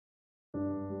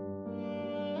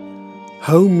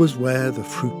Home was where the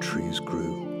fruit trees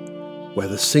grew, where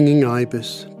the singing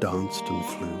ibis danced and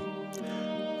flew,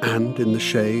 and in the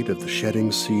shade of the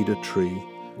shedding cedar tree,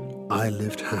 I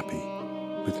lived happy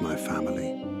with my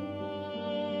family.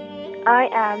 I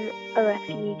am a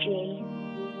refugee.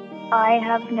 I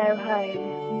have no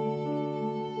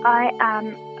home. I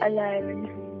am alone.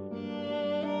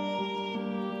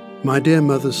 My dear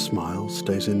mother's smile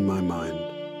stays in my mind.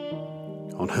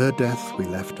 On her death we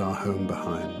left our home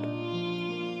behind.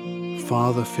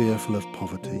 Father fearful of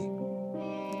poverty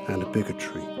and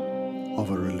bigotry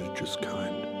of a religious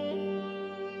kind.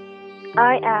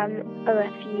 I am a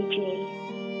refugee.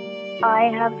 I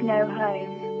have no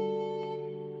home.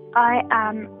 I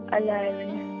am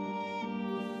alone.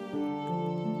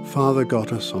 Father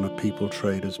got us on a people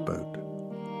trader's boat,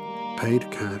 paid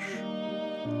cash,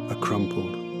 a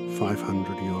crumpled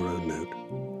 €500 note,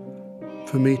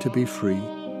 for me to be free,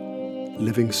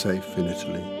 living safe in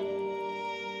Italy,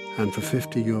 and for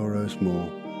 €50 more,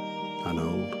 an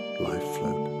old life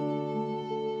float.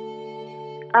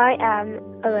 I am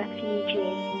a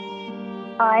refugee.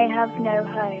 I have no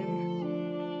home.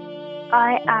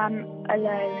 I am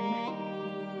alone.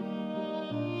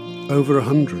 Over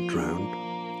 100 drowned,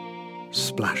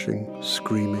 splashing,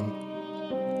 screaming.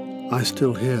 I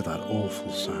still hear that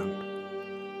awful sound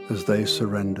as they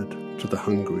surrendered to the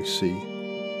hungry sea,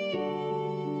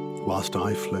 whilst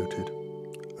I floated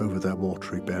over their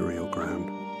watery burial ground.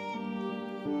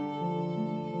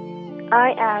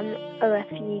 I am a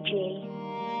refugee.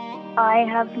 I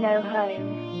have no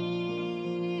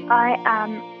home. I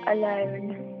am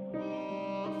alone.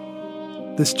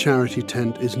 This charity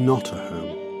tent is not a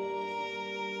home.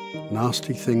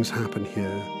 Nasty things happen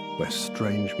here where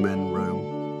strange men roam.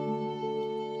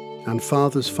 And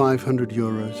Father's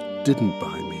 €500 didn't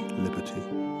buy me liberty.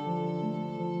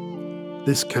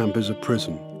 This camp is a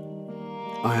prison.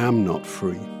 I am not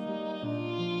free.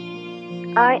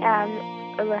 I am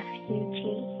a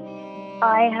refugee.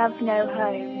 I have no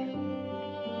home.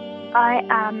 I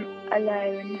am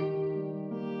alone.